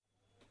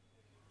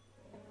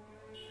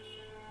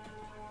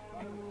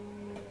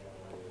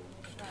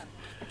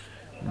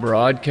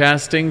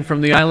Broadcasting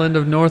from the island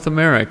of North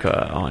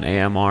America on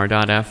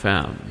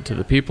AMR.FM to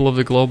the people of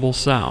the global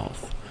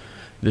south.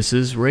 This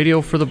is Radio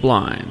for the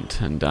Blind,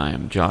 and I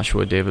am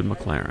Joshua David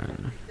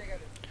McLaren.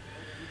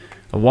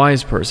 A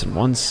wise person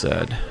once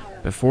said,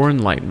 before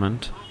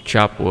enlightenment,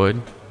 chop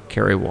wood,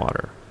 carry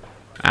water.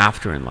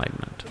 After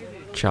enlightenment,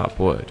 chop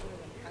wood,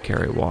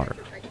 carry water.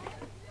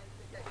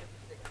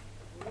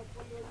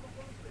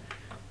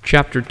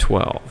 Chapter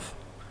 12.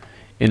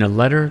 In a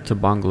Letter to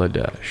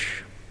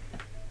Bangladesh.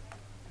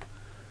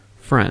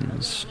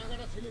 Friends,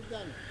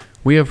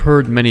 we have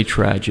heard many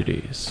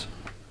tragedies.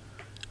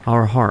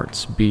 Our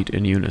hearts beat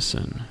in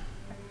unison.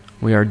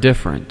 We are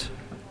different,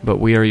 but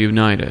we are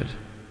united.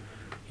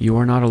 You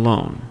are not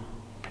alone.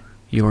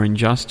 Your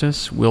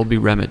injustice will be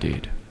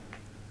remedied.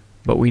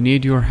 But we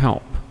need your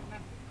help.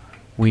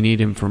 We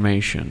need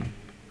information.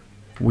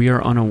 We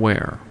are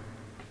unaware.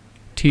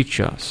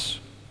 Teach us.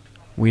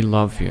 We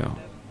love you.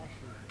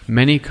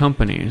 Many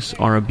companies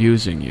are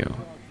abusing you.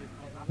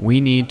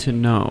 We need to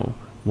know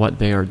what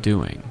they are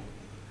doing.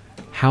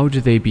 How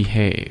do they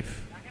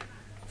behave?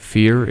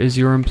 Fear is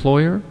your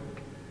employer?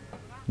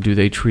 Do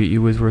they treat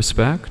you with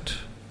respect?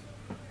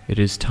 It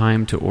is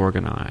time to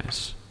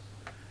organize.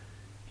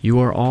 You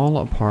are all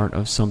a part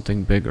of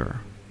something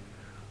bigger.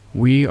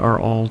 We are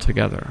all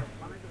together.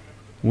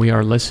 We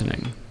are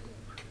listening.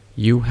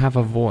 You have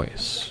a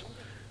voice.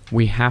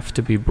 We have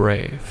to be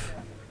brave.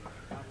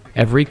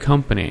 Every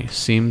company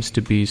seems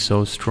to be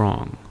so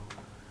strong.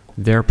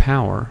 Their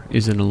power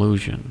is an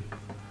illusion.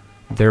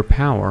 Their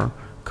power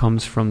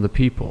comes from the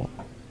people.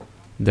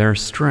 Their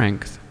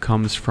strength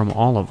comes from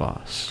all of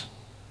us.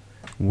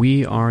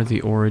 We are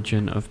the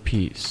origin of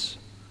peace.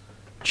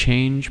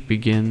 Change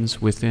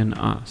begins within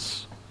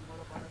us.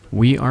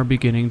 We are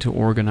beginning to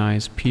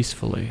organize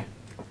peacefully.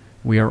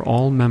 We are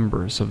all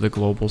members of the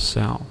global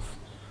south.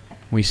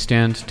 We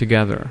stand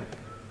together.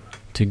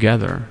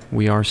 Together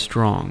we are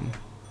strong.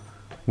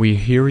 We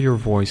hear your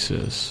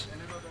voices.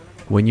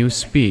 When you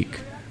speak,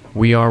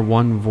 we are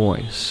one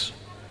voice.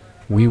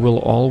 We will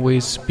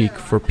always speak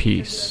for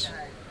peace.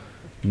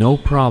 No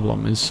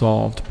problem is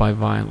solved by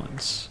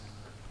violence.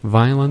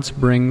 Violence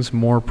brings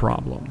more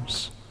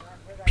problems.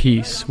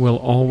 Peace will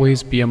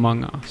always be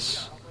among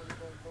us.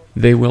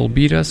 They will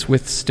beat us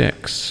with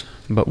sticks,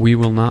 but we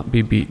will not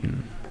be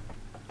beaten.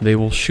 They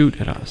will shoot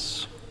at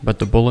us, but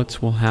the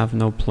bullets will have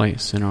no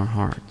place in our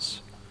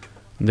hearts.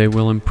 They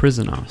will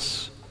imprison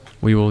us.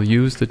 We will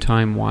use the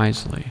time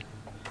wisely.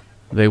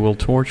 They will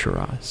torture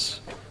us.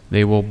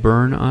 They will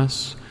burn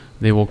us.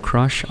 They will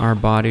crush our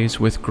bodies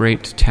with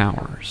great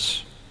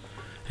towers,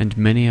 and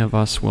many of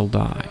us will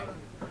die.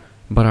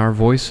 But our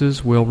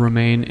voices will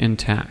remain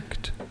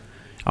intact.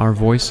 Our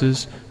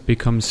voices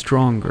become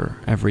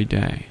stronger every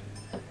day.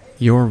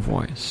 Your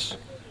voice,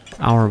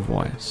 our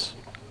voice,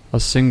 a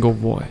single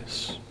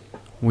voice.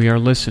 We are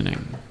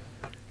listening.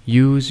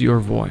 Use your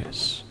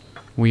voice.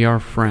 We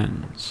are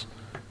friends.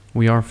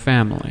 We are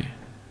family.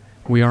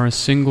 We are a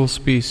single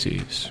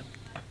species.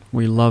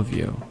 We love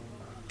you.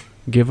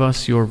 Give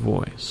us your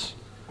voice.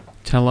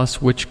 Tell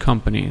us which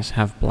companies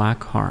have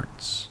black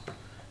hearts.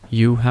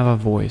 You have a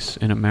voice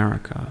in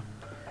America.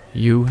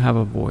 You have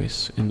a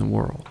voice in the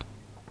world.